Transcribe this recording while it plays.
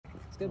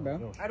good,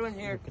 bro? I don't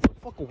hear. Get the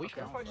fuck away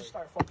from me. If I just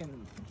start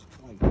fucking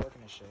like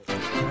working and shit.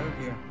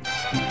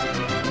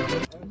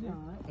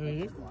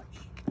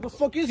 Who the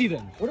fuck is he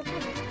then? What the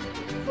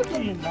fuck?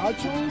 Fucking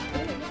nachos?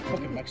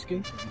 Fucking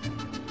Mexican.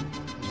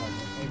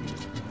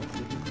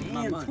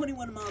 Damn,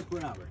 21 miles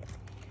per hour.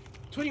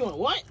 21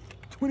 what?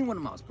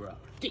 21 miles per hour.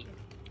 Damn.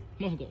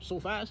 Motherfucker going so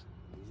fast.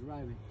 He's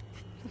arriving.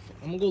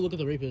 I'm gonna go look at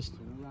the rapist.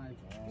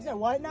 Is that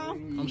white now?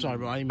 I'm sorry,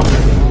 bro. I didn't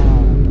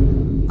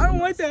mean I don't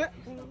like that.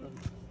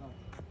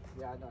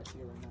 Yeah, I know. I see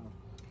it right now.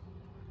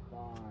 5,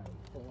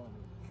 4,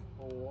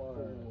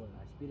 4.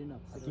 Speeding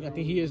up. I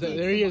think he is.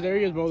 There he is. There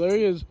he is, bro. There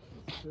he is.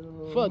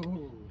 Fuck.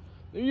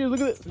 There he is.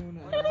 Look at it.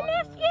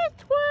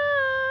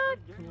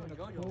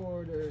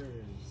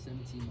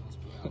 17 miles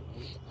per hour.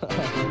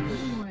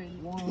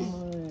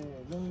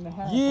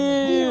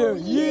 Yeah.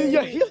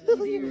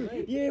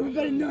 Yeah, we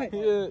better not.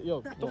 Yeah,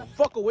 yo, get the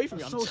fuck away from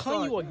me. I'm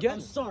telling you again.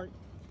 I'm sorry.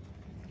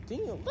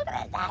 Damn, look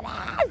at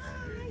that.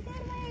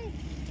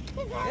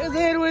 It's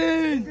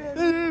Edwin.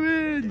 It's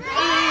Edwin.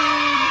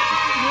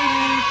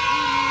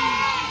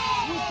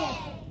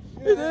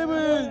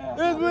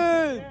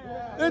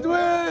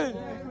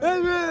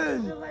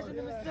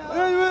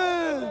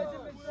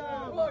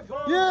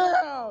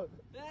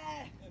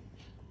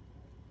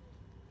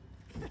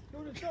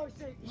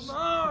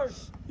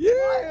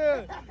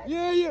 Yeah.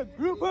 Yeah.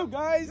 Group up,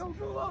 guys.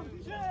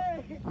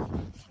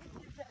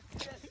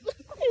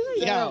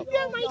 Yeah.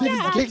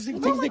 Take a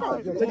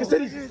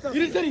city. You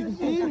did city. I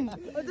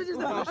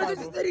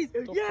took city.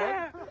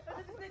 Yeah.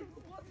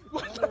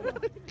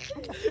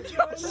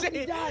 Yo,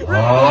 shit.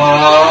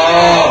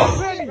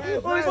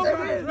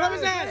 Grab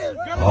his ass.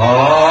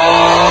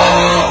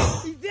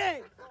 He's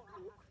dead.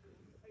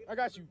 I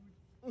got you.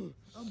 I'm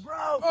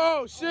broke.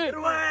 Oh, shit. Get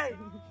away.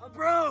 I'm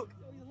broke.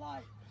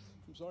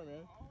 I'm sorry,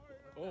 man.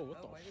 Oh,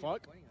 what the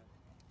fuck?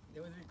 It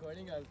was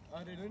recording us. Oh,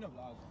 they're doing a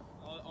vlog.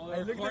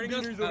 They're recording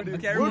us. We're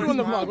doing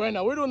the vlog right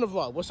now. We're doing the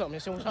vlog. What's up, man?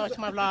 Say what's up to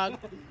my vlog.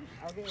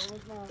 Okay, what's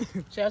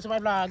mine? Say out to my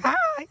vlog. Hi.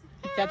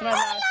 Say out to my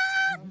vlog.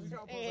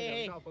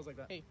 Hey.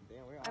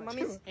 Hi,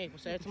 mummies. Hey,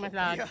 say out to my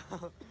vlog.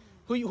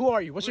 Who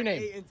are you? What's your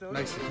name?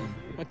 Mexican.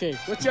 Okay.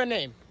 What's your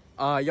name?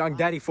 Young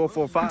Daddy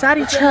 445.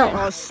 Daddy,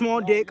 chill.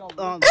 Small dick.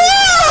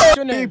 What's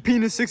your name? Big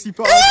penis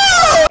 65.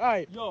 All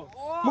right. Move.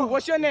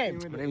 What's your name?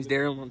 My name's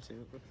Daryl.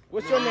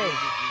 What's your name?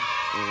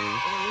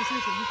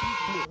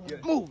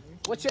 Move.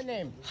 What's your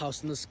name?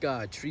 House in the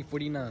sky, tree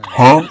 49.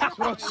 That's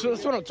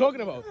what I'm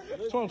talking about.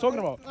 That's what I'm talking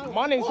about.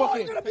 My name's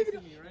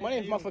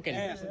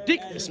motherfucking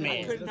Dickless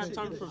Man. I couldn't have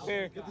time to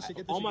prepare.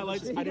 All my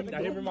lights, I didn't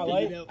bring my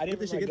light. I didn't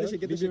bring my gun.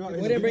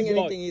 We didn't bring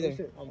anything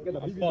either. I'm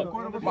fucked.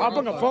 I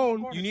bring a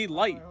phone. You need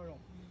light.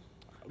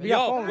 We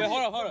got Yo, phones. wait,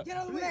 hold on. Get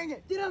out of the way.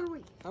 Get out of the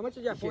way. How much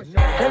is that for?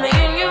 Let me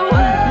in your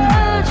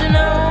world, you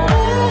know.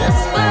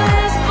 That's why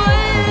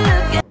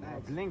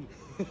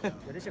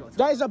it's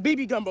That is a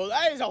BB gun, bro.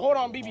 That is a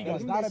hold-on BB gun.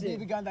 It's not a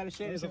BB gun. That is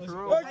shit. It's a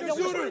for Active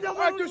shooter.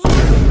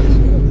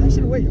 That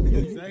shit away.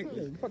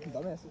 Exactly. You fucking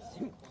dumbass.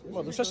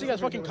 Well, there's such thing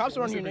as fucking cops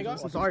around here,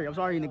 nigga. I'm sorry,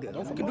 nigga.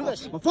 Don't fucking do that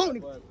shit. My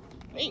phone.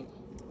 Hey.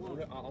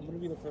 I'm gonna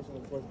be the first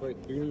one, of course, but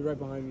you're gonna be right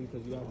behind me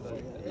because you have the.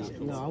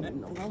 No,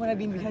 why would I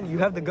be behind you? You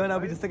have the gun. I'll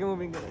be the second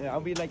moving. I'll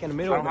be like in the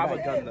middle. I don't have a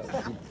gun though.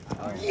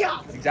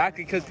 Yeah.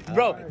 Exactly, cause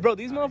bro,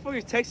 these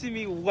motherfuckers texted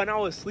me when I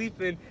was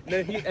sleeping,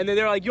 and then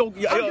they're like, yo,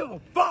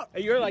 fuck,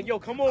 and you're like, yo,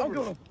 come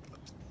over.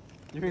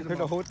 You can hear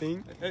the whole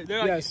thing? They're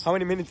like, Yes. How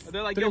many minutes?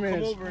 They're like, 3 yo,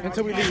 minutes come over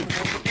until we leave.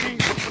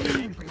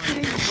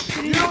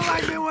 You don't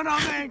like me when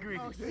I'm angry.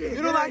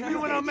 You don't like me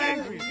when I'm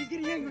angry.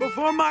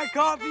 Before my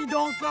coffee,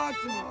 don't talk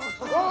to me.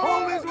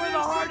 Home is where the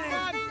heart is.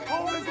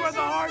 Home is where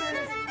the heart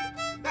is.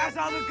 That's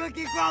how the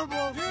cookie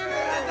crumbles.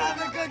 That's how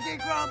the cookie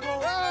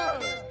crumbles.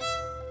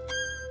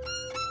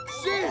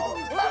 Shit.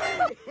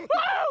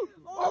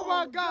 Oh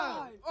my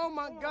god. Oh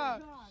my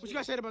god. What you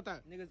guys say about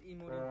that? Niggas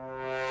emo.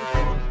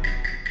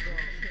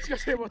 What you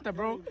guys say about that,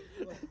 bro?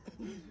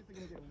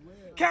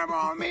 Camera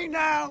on me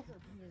now. What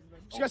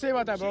you guys say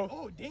about that, bro?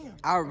 Oh, damn.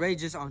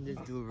 Outrageous on this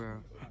dude,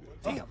 bro.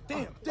 Damn.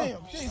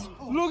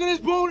 Look at this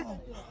booty.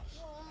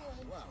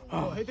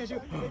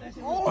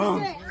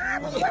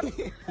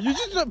 You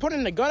just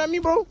putting the gun at me,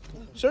 bro?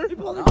 Sir?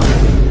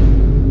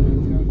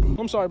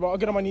 I'm sorry, bro. I'll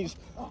get on my knees.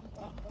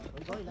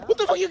 What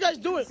the fuck you guys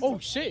doing? Oh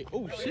shit.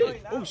 Yo,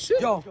 There's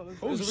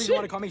a reason you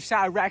want to call me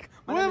Chirac.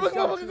 where the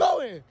fuck we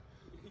going?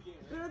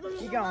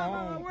 He got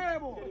home.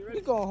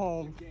 We going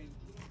home.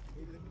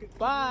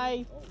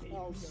 Bye.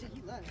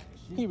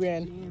 He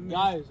ran.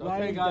 Guys,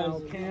 okay,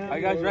 guys. Are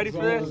you guys ready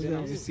for this?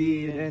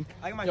 Yo,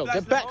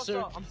 get back,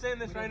 sir. I'm saying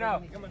this right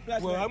now.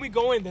 When we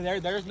go in,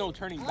 there's no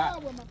turning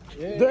back.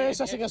 There is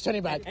such thing as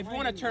turning back. If you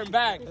want to turn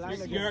back,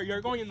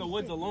 you're going in the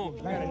woods alone.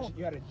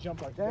 You gotta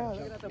jump like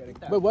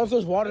that. Wait, what if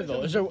there's water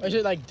though? Is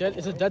it like dead?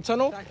 Is it a dead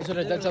tunnel? Is it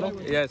a dead tunnel?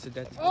 Yeah, it's a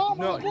dead.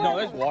 No,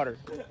 there's water.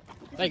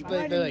 Like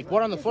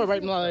water on the floor,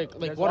 right?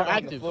 Like water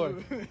active.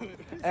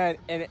 And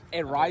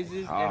it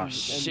rises. And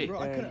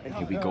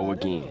here we go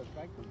again.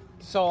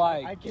 So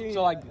like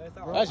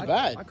That's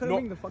bad. I couldn't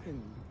bring the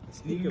fucking.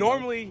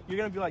 normally you're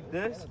gonna be like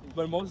this,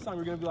 but most of the time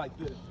you're gonna be like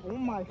this.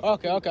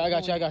 Okay, I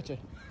got you.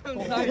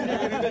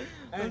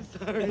 I'm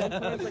sorry.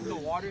 It's like the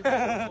water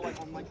that's like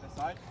on like the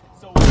side.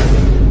 So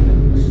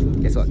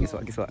Guess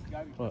what?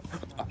 What?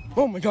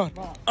 Oh my god.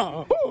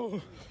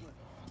 Oh.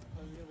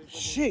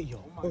 Shit, yo.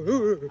 What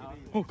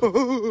are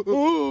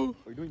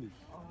you doing?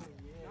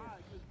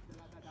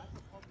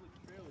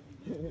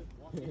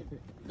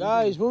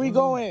 Guys, where we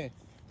going?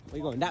 Where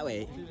you going? That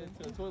way.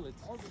 to the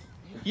toilets.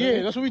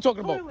 Yeah, that's what we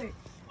talking about.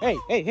 Hey.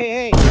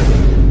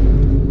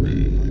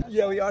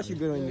 Yeah, we actually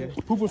good on here.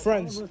 Poop with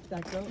friends.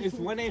 It's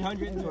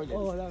 1-800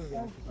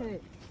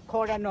 toilets.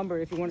 Call that number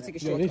if you want to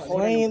take a Yo, short.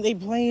 they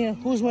playing.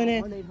 Who's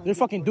winning? They're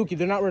fucking Dookie.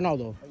 They're not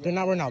Ronaldo. They're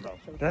not Ronaldo.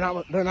 They're not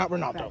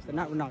Ronaldo. They're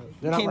not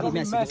Can't be Ronaldo.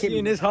 Messi. Can't be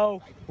in this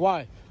hole.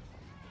 Why?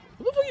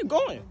 Where the fuck you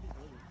going?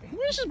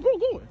 Where's this bro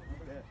going?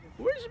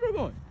 Where is this bro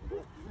going?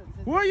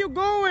 Where are you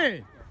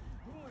going?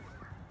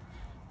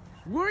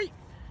 Where are you?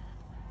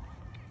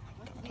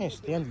 I can't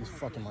stand these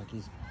fucking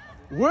monkeys.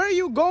 Where are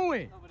you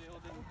going?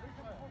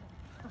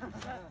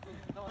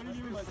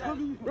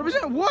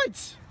 Represent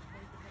what?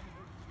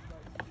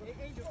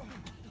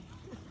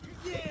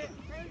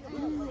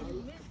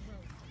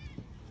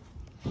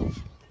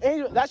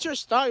 Angel, that's your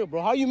style,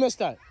 bro. How you missed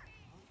that?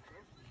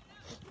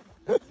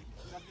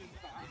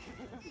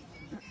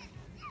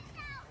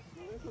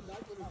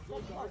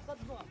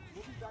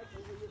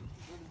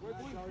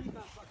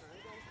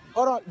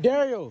 Hold on,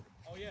 Dario.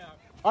 Oh yeah.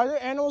 Are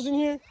there animals in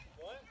here?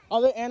 What?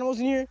 Are there animals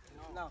in here?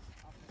 No.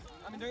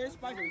 I mean, there is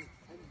spiders.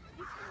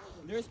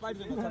 There is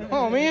spiders in the toilet.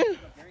 Oh man.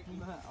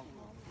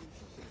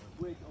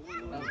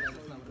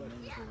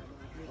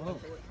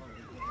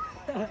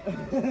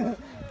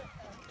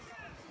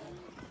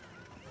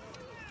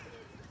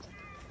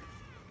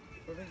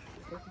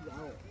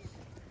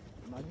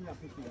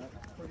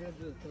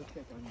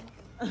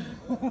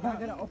 I'm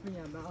gonna open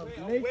your mouth.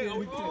 Wait, are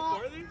we going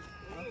farther?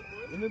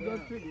 We're going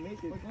deeper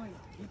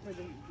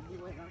than you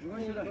went. We're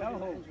going to the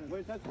hellhole.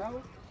 Where's that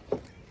hell?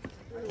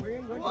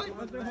 We're going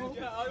to the hole.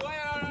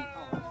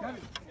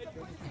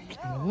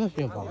 I'm not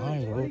here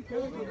behind, bro.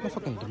 I'm a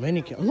fucking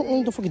Dominican. I'm not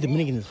only the fucking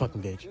Dominican in this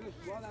fucking bitch.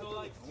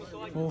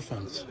 No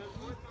offense.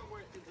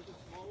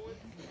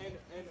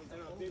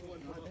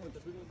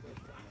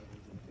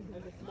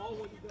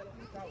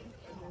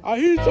 I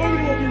hear you talking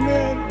about me,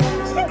 man.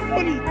 It's not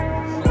funny.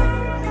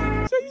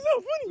 Say he's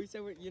not funny. We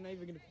said you're not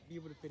even going to be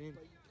able to fit in.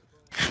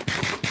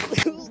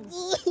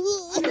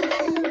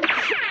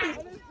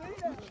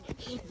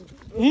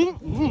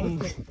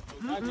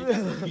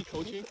 Be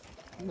coaching?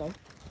 No.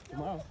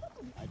 Tomorrow.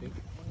 I think.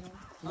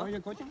 Tomorrow you're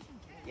coaching?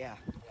 Yeah.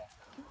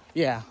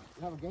 Yeah.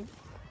 You have a game?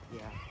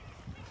 Yeah.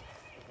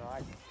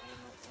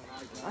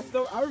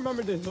 I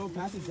remember this whole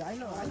passage. I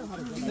know how to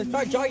do it. Let's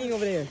start jogging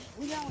over there.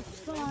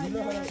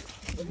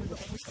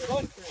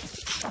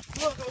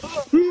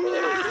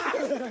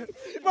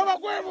 ¡Mamá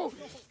huevo!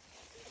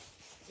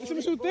 ¡Ese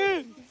me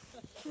asusté!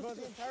 Bro,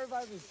 the entire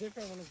vibe is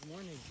different when it's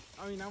morning.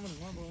 I mean, not when it's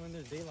morning, but when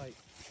there's daylight.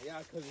 Yeah,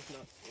 because it's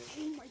not.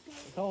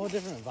 It's a whole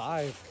different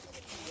vibe.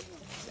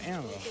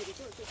 Damn, bro.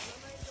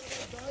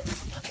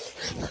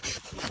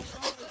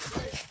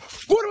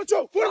 ¡Fuera,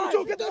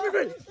 ¡Get that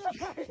baby!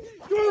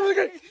 ¡Come on,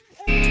 okay!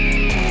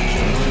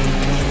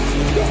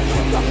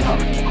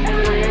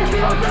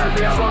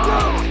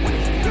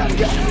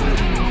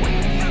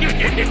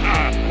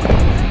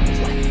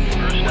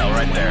 Personnel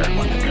right there.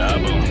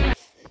 Kaboom.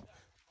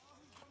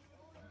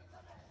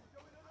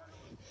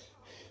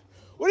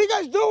 What are you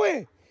guys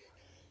doing?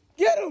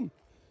 Get him!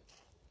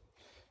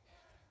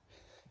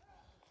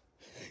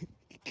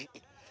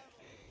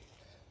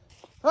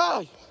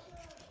 Ah!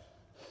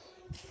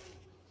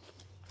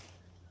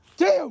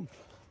 Damn!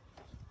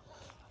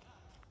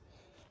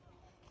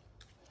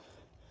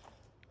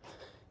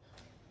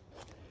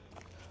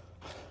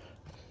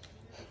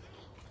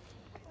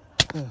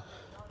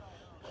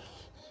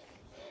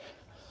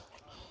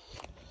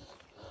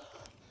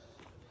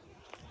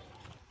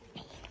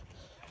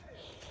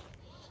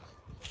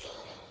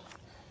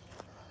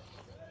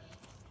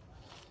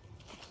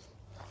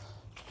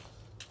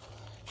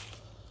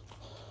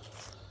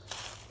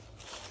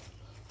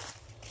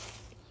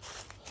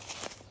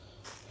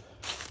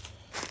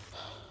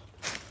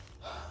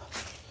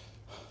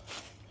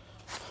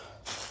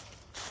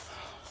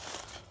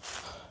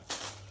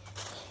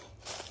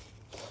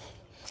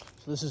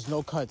 So this is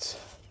no cuts.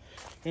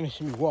 You're gonna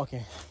see me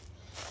walking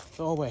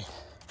the whole way.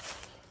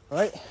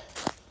 Alright?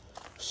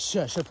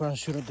 Shit, I should put on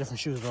different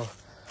shoes, bro.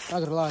 Not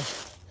gonna lie.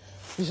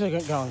 These are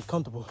getting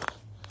uncomfortable.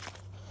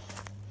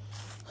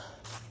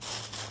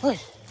 Hey!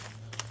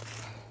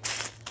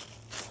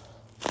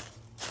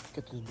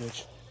 Get this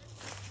bitch.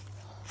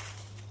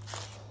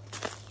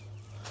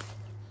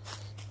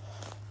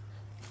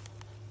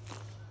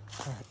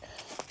 Alright.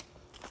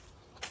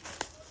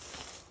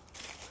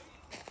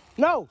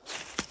 No!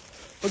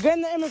 We're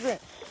getting the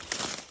immigrant.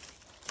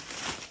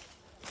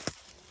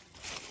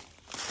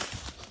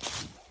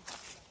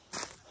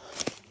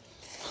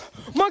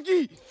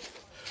 Monkey!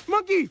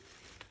 Monkey!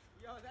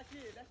 Yo, that's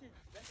it.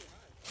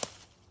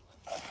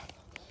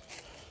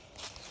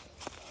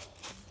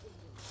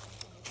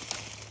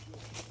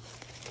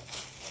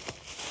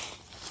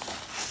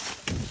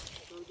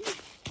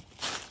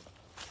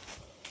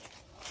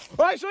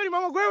 Ay, sorry,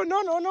 mamá huevo. No.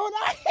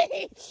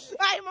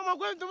 Ay, mamá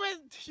huevo,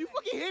 you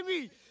fucking hit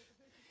me.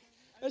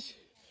 That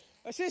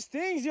shit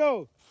stings,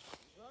 yo.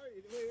 Sorry,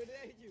 wait, where did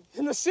I hit you?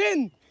 In the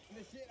shin.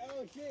 The shit,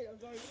 oh shit, I'm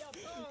sorry.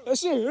 That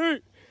shit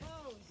hurt.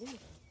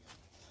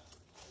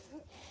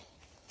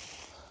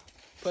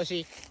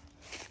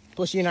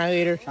 Pussy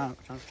annihilator.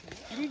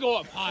 You can go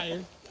up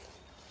higher.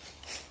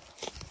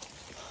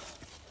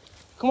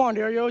 Come on,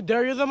 Dario.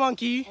 Dario the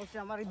monkey. Oh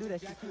shit, I'm about to do that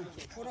shit too.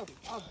 Hold up,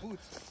 I'll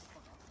boots.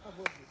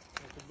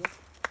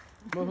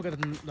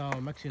 Motherfucker got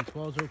the Mexican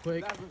 12s real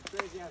quick.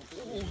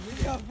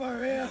 Yeah, for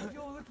real.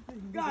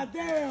 God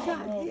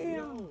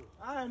damn.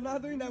 I am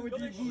not doing that with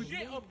these boots.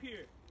 Shit up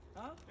here.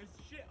 Huh? There's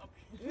shit up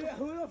here. Yeah,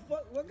 who the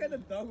fuck? What kind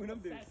of dog went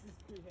up there?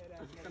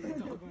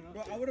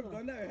 Bro, I would have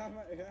done that if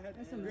I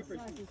had some rippers.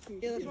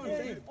 Yeah, that's what I'm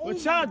saying.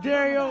 What's up,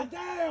 Dario?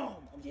 Damn!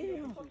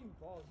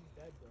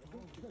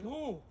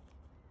 No.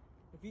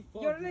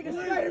 Yo, nigga,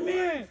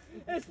 Spider-Man!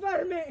 It's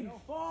Spider-Man!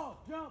 Don't fall,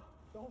 jump.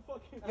 Don't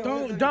fucking.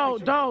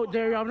 Don't,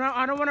 Dario.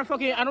 I don't want to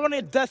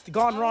get death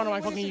gone wrong on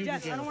my fucking YouTube I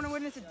channel. don't want to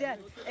witness a death.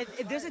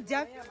 If there's a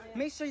death,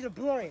 make sure you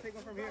blur it.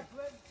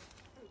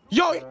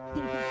 Yo!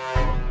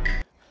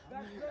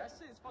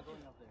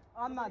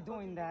 I'm not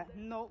doing that.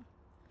 Nope.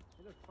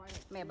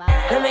 Let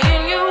me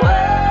give you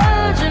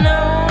what you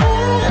know.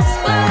 That's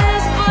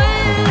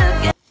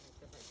why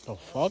The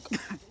fuck?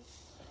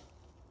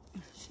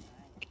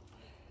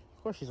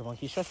 Of course she's a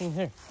monkey. She's stretching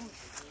here.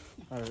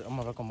 Alright, I'm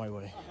gonna back on my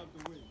way.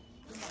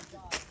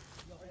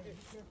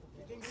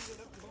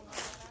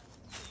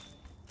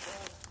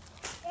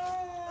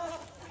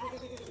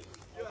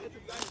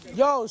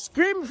 Yo,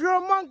 scream if you're a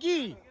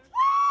monkey!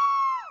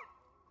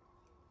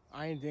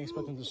 I didn't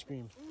expect him to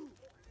scream.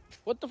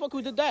 What the fuck?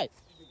 Who did that?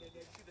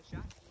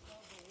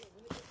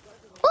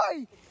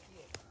 Hey!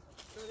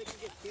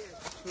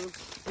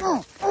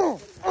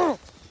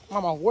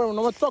 Mama, where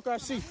no me toca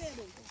así.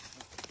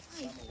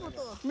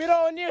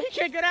 Mira, O'Neal, he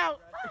can't get out.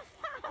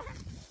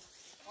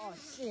 Oh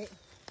shit.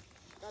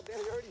 God damn,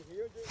 you're already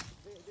here,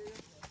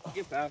 dude.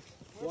 Get back.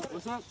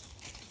 What's up?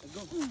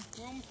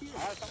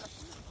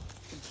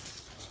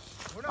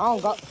 I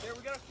don't got.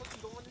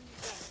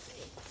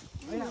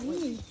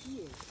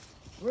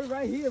 We're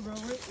right here, bro.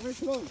 We're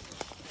close.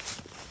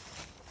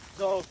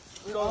 So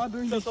all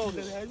doing this so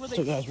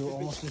So guys, we're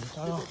almost in the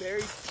tunnel.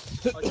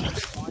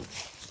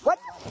 What?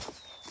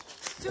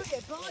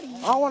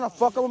 I don't want to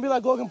fuck up and be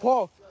like Logan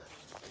Paul.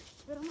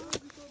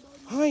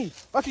 Hi,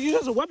 I can use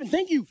it as a weapon.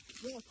 Thank you.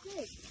 Look at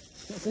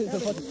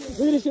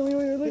this shit.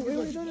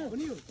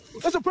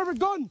 Wait. That's a perfect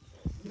gun.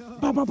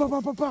 Ba, ba, ba,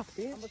 ba, ba, ba.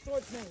 I'm a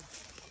swordsman.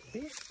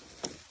 Bitch.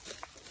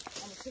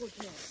 I'm a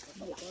swordsman.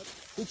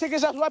 We take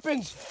this as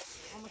weapons.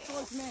 I'm a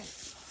swordsman.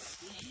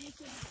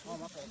 Oh,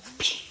 my fault.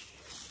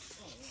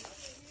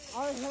 I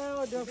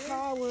held the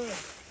power.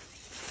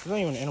 There's not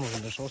even animals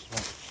in there, so what's the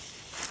point?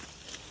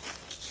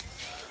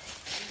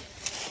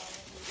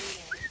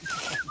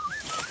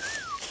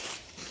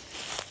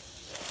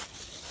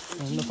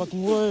 In the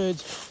fucking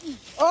woods.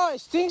 Oh,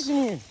 it stinks in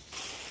here.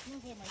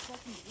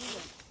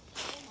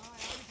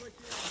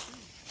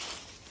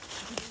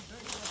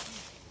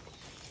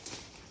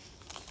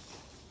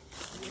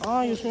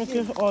 Ah, yo soy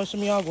que... Oh, esa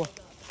es mi agua.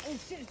 Oh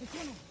shit, it's the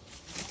tunnel.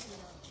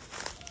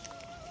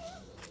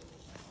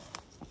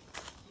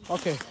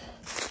 Okay.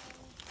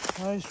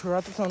 Guys, we're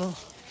at the tunnel.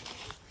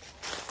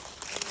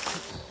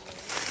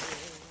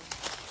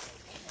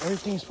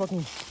 Everything's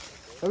fucking...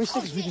 Every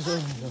stick is bitches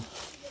everything, though.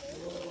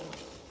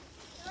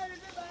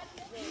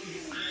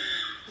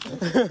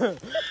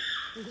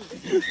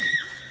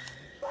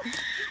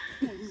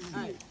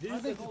 Alright, this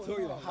is a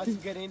tutorial how to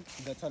get in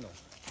the tunnel.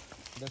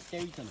 The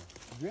scary tunnel.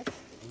 Grip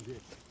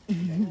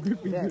and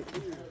grip. Grip.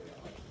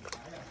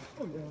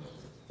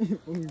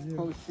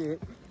 Oh shit.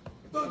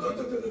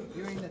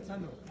 You're in the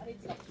tunnel.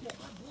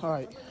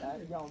 Alright.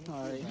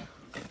 Alright.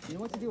 You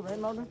know what to do, right,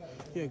 Melvin?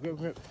 Yeah,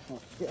 grip.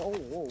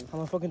 Oh. I'm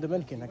a fucking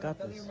Dominican. I got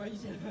this.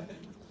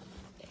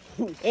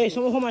 Hey,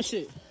 someone hold my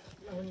shit.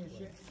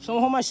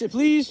 Someone hold my shit,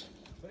 please.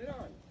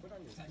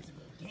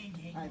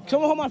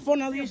 Someone hold my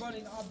phone at least.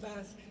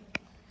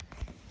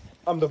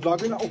 I'm the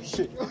vlogger now? Oh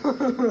shit.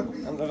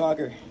 I'm the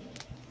vlogger.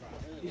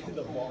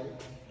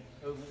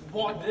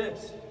 Vlog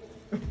this.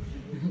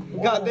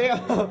 God damn.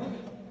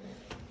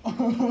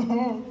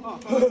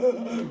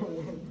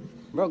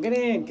 Bro, get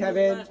in,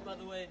 Kevin. By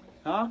the way,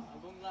 Huh? I'm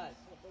going live.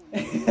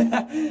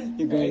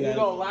 You're going You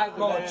go live,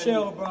 bro.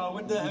 Chill, bro.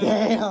 What the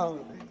hell?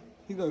 Damn.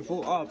 He's going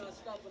full up.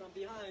 Stop, but I'm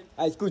behind.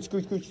 Alright, scooch.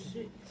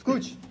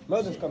 Scooch.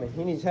 Melvin's coming.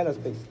 He needs hella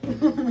space.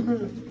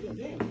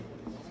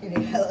 He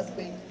needs hella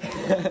space.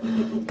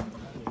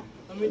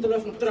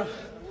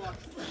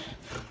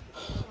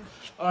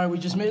 Alright, we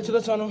just made it to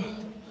the tunnel.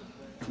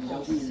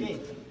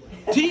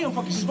 Damn,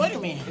 fucking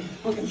Spider-Man.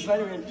 Fucking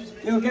Spider-Man.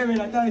 Yo, Kevin,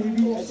 I thought he'd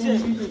be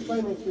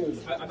Spider-Man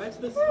skills. I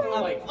bet this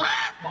like 5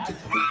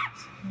 times.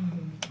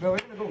 Bro, we're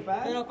gonna go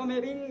fast.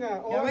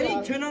 Yeah, ready?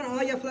 Turn on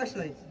all your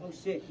flashlights. Oh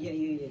shit,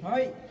 yeah.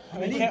 Alright.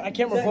 I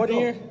can't record in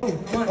here.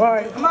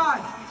 Alright. Come on.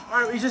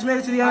 Alright, we just made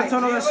it to the end of the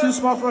tunnel. That's too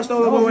small for us to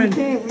all go in. We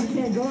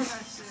can't go.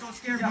 It's so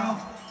scary, bro.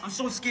 I'm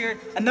so scared.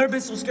 I've never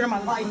been so scared in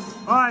my life.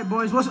 All right,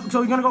 boys.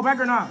 So you gonna go back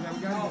or not? Yeah, we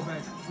gotta go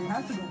back. We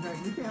have to go back.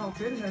 We can't all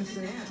fit in that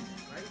shit.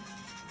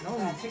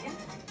 No. Chicken?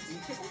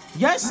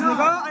 Yes, nigga.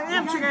 I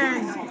am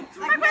chicken.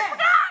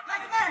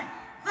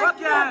 Fuck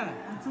yeah.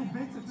 I'm too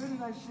big to fit in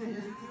that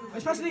shit.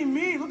 Especially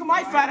me. Look at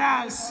my fat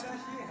ass.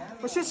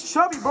 But shit's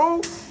chubby, bro.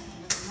 We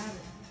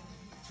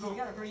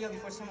gotta hurry up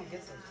before someone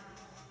gets us.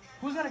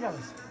 Who's gonna get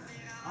us?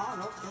 I don't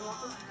know.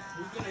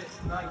 Who's gonna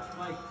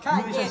like?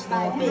 Try to get Who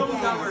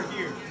knows that we're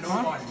here?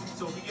 Nobody.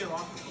 So if we get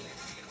lost.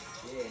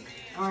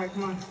 Alright,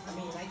 come on.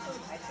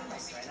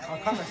 I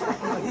kind of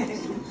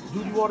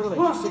duty water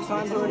like 6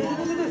 times already.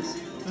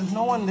 There's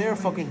no one there,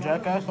 fucking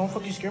jackass. Don't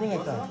fucking scare me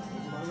like that.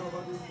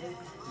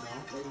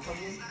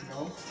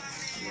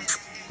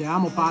 Te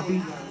amo,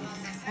 papi.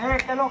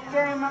 Que lo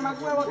que,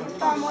 mamacuevo, que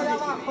estamos de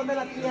abajo de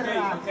la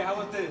tierra. Okay, how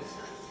about this?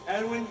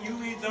 Edwin, you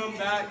lead them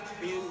back.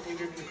 Me and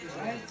Ingrid.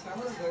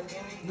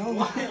 No,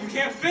 you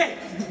can't fit.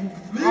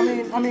 I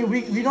mean,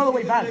 we know the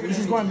way back. We're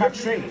just going back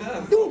straight.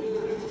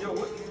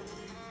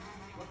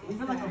 We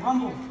feel like a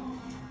rumble.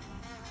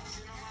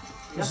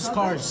 This is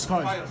cars. So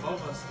I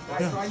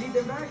lead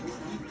them back.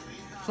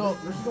 So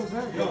Let's go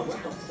back.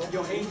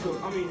 Yo, Angel.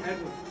 I mean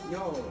Edwin.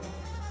 Yo,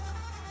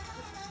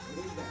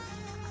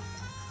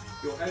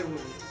 Edwin.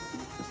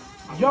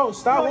 yo,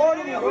 stop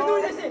holding me, Who's bro.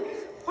 doing this shit?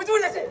 Who's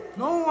doing this shit?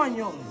 No one,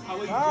 yo.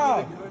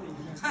 Stop.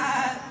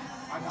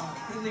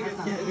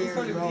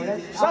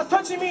 Stop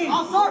touching me.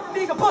 I'm sorry for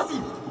being a pussy.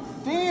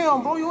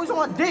 Damn, bro. You always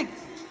want dick.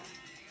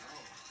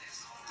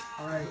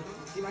 Alright.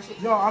 See my shit?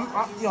 Yo,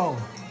 yo.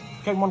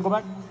 Okay, you wanna go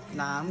back?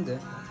 Nah, I'm good.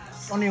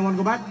 Only you wanna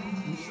go back?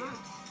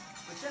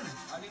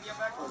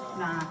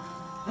 Nah.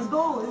 Let's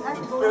go. Let's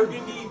go.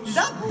 Is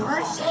that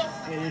bullshit?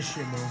 It is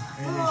shit, bro.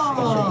 It is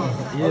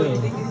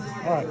Yeah. shit.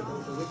 All right.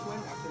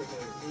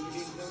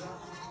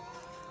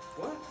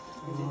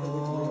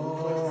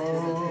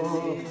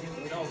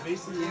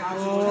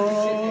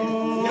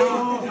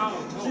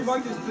 She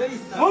marked his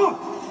place. The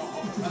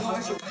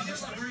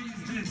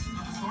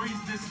story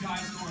is this,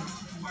 guys, or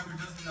whoever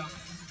doesn't know.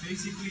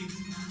 Basically,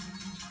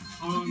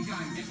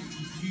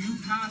 you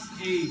pass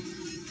a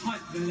hut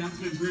that's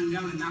been burned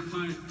down, and that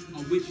hut, a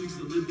witch used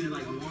to live there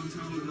like a long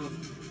time ago.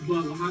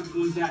 But what happened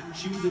was that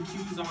she was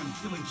accused on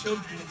killing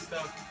children and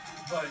stuff,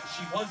 but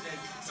she wasn't.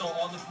 So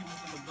all the people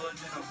from the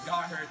village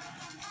got her.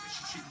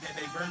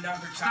 They burned down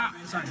her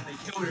cabin and they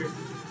killed her.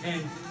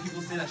 And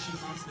people say that she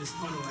haunts this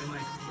tunnel and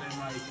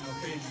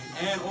crazy.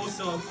 And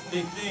also,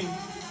 big thing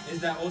is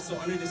that also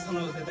under this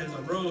tunnel that there's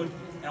a road,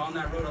 and on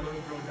that road a little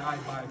girl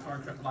died by a car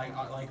crash, like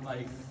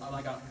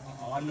a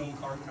unknown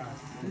car crash.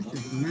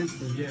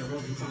 Yeah, bro.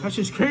 That's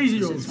just crazy,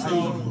 yo. So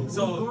Your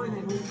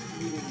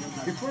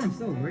phone's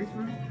still right,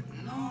 man?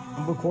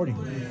 I'm recording.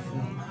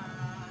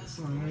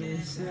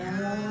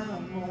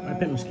 I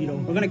pet mosquito.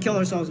 We're gonna kill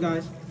ourselves,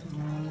 guys.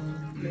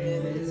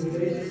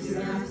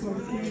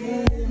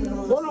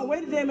 Hold on,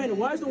 wait a damn minute.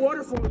 Why is the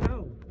water falling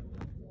out?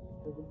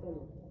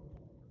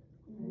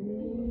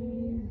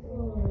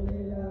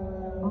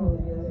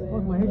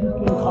 Fuck, my head just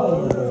getting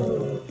caught.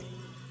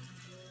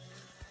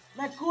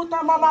 Me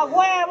gusta mama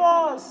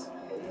huevos!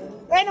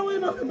 Ain't no way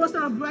enough to bust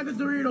out a bag of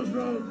Doritos,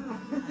 bro.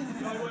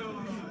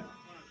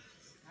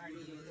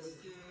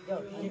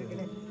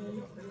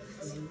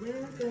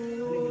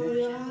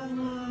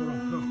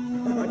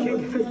 I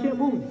can't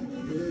move.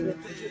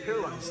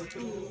 Paralyzed.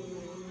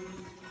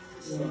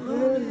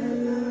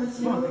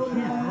 Fuck, I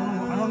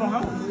can't. I don't know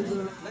how.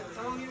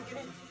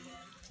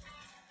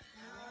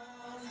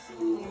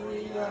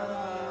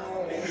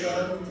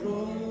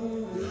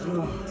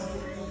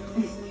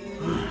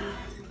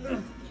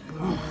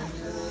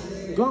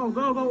 Go.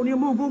 We need to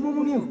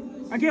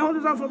move. I can't hold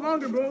this out for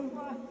longer, bro.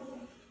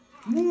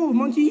 Move,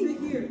 monkey.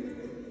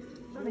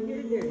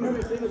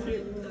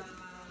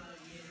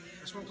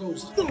 This one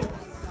closed.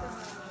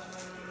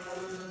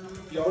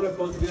 y'all are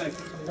supposed to be like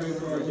praying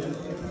for our agenda.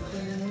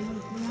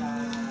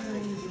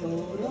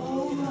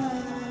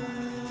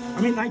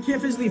 I mean, I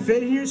can't physically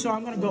fit in here, so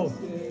I'm gonna go.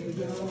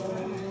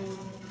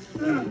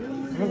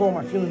 I'm gonna go with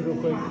my feelings real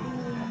quick.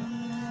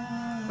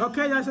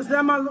 Okay, that's just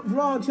that my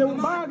vlog. So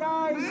bye,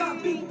 guys.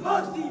 Stop being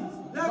pussies.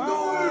 Let's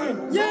go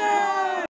in. Yeah.